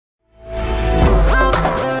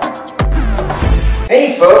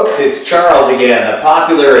Hey folks, it's Charles again, the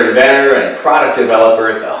popular inventor and product developer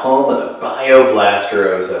at the home of the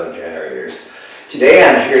Bio3Blaster ozone generators. Today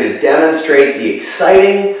I'm here to demonstrate the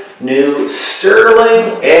exciting new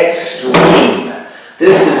Sterling Xtreme.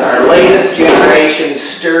 This is our latest generation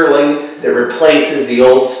Sterling that replaces the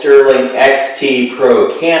old Sterling XT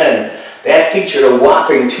Pro Cannon. That featured a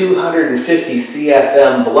whopping 250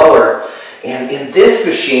 CFM blower. And in this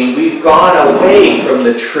machine, we've gone away from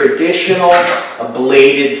the traditional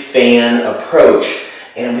bladed fan approach,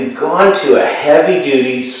 and we've gone to a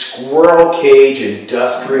heavy-duty squirrel cage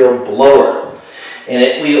industrial blower.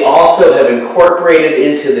 And we also have incorporated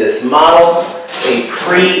into this model a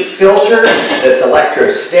pre-filter that's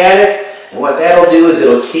electrostatic, and what that'll do is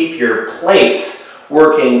it'll keep your plates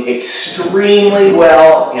working extremely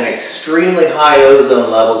well and extremely high ozone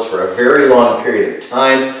levels for a very long period of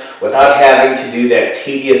time, without having to do that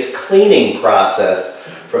tedious cleaning process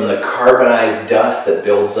from the carbonized dust that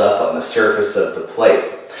builds up on the surface of the plate.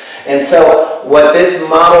 And so what this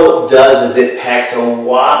model does is it packs a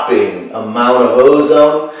whopping amount of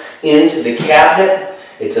ozone into the cabinet.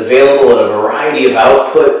 It's available at a variety of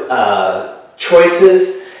output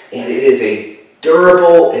choices, and it is a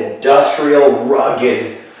durable, industrial,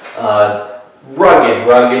 rugged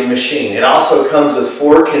machine. It also comes with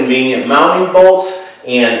 4 convenient mounting bolts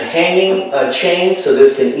and hanging chains, so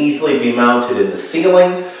this can easily be mounted in the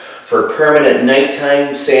ceiling for permanent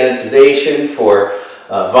nighttime sanitization for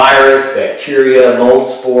virus, bacteria, mold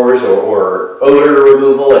spores, or odor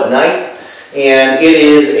removal at night. And it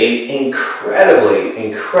is an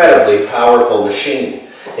incredibly powerful machine.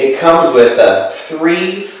 It comes with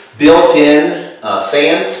 3 built-in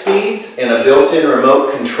fan speeds and a built-in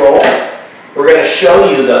remote control. We're going to show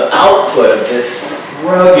you the output of this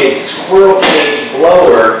rugged squirrel cage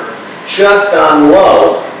blower just on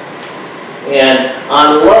low. And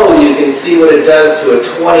on low you can see what it does to a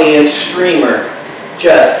 20-inch streamer.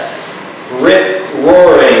 Just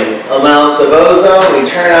rip-roaring amounts of ozone. We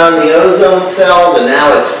turn on the ozone cells and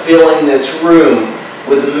now it's filling this room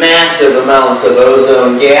with massive amounts of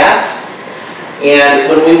ozone gas. And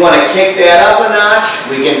when we want to kick that up a notch,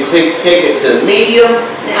 we can kick it to medium.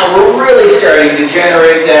 Now we're really starting to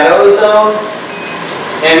generate that ozone.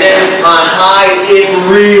 And then on high, it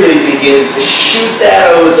really begins to shoot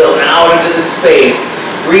that ozone out into the space,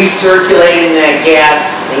 recirculating that gas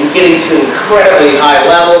and getting to incredibly high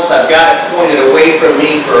levels. I've got it pointed away from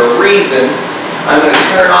me for a reason. I'm going to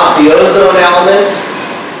turn off the ozone elements,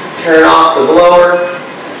 turn off the blower,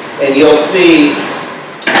 and you'll see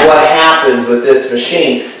what happens with this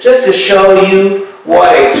machine. Just to show you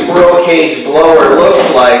what a squirrel cage blower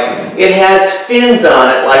looks like, it has fins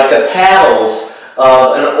on it like the paddles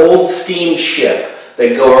of an old steamship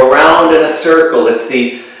that go around in a circle. It's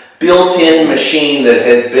the built-in machine that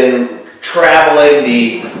has been traveling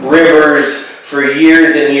the rivers for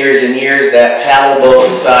years and years and years, that paddle boat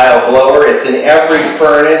style blower. It's in every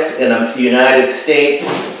furnace in the United States.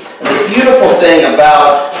 And the beautiful thing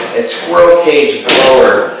about a squirrel cage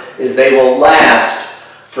blower is they will last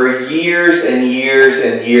for years and years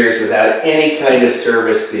and years without any kind of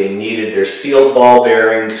service being needed. They're sealed ball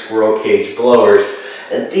bearing squirrel cage blowers,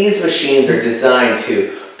 and these machines are designed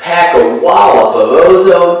to pack a wallop of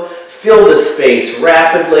ozone, fill the space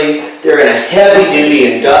rapidly. They're in a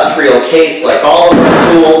heavy-duty industrial case like all of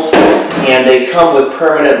our tools, and they come with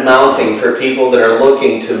permanent mounting for people that are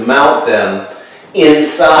looking to mount them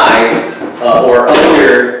inside or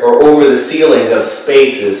under or over the ceiling of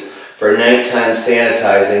spaces for nighttime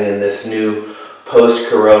sanitizing in this new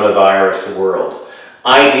post-coronavirus world.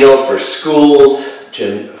 Ideal for schools,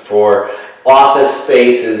 for office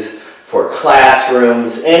spaces, for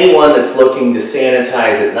classrooms, anyone that's looking to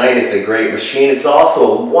sanitize at night. It's a great machine. It's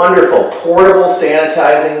also a wonderful portable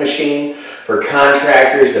sanitizing machine for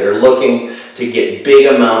contractors that are looking to get big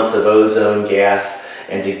amounts of ozone gas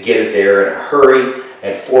and to get it there in a hurry.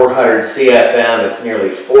 At 400 CFM, it's nearly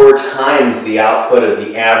 4 times the output of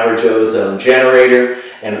the average ozone generator.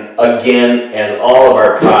 And again, as all of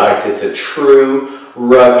our products, it's a true,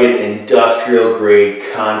 rugged, industrial-grade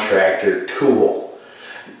contractor tool.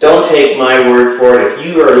 Don't take my word for it. If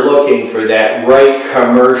you are looking for that right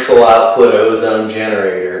commercial output ozone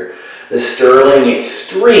generator, the Sterling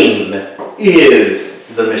Xtreme is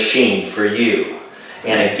the machine for you.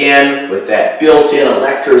 And again, with that built-in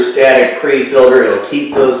electrostatic pre-filter, it'll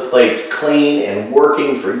keep those plates clean and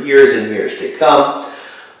working for years and years to come.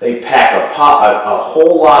 They pack a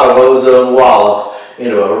whole lot of ozone wallop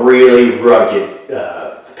into a really rugged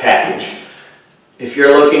package. If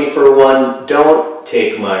you're looking for one, don't don't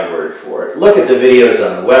take my word for it. Look at the videos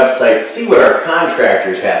on the website, see what our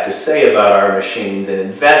contractors have to say about our machines, and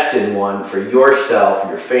invest in one for yourself,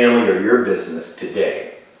 your family, or your business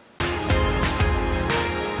today.